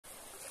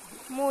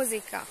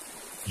Musica.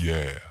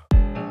 Yeah.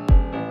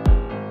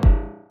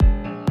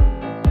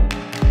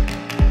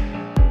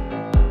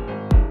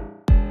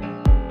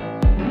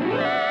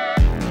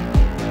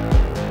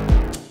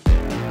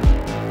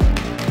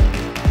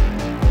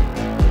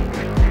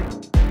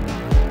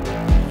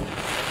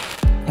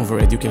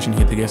 Over-education,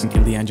 hit the gas and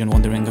kill the engine.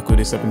 Wondering how could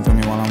this happen to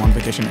me while I'm on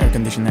vacation. Air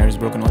conditioner is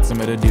broken, what's the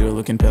matter dear?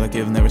 Looking pale like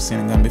you've never seen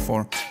it done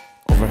before.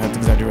 Overhyped,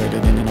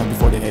 exaggerated, in and out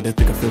before they hate it.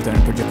 Pick a filter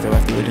and projectile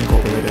after it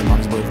incorporated.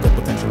 Mom's boys got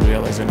potential,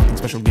 realize they're nothing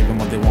special. Give them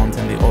what they want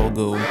and they all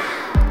go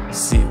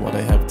see what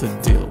I have to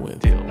deal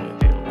with.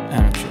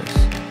 Amateurs.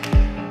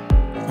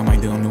 Am I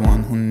the only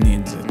one who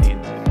needs it?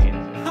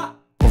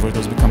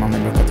 Overdose, become a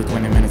member, cut to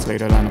 20 minutes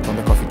later. Line up on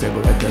the coffee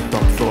table at the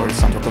top floor.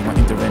 Soundtrack of my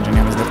intervention,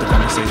 yeah, was left the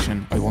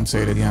conversation. I won't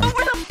say it again.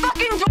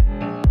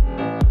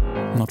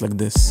 Not like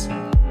this.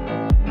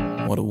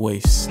 What a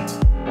waste.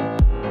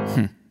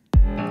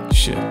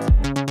 Shit.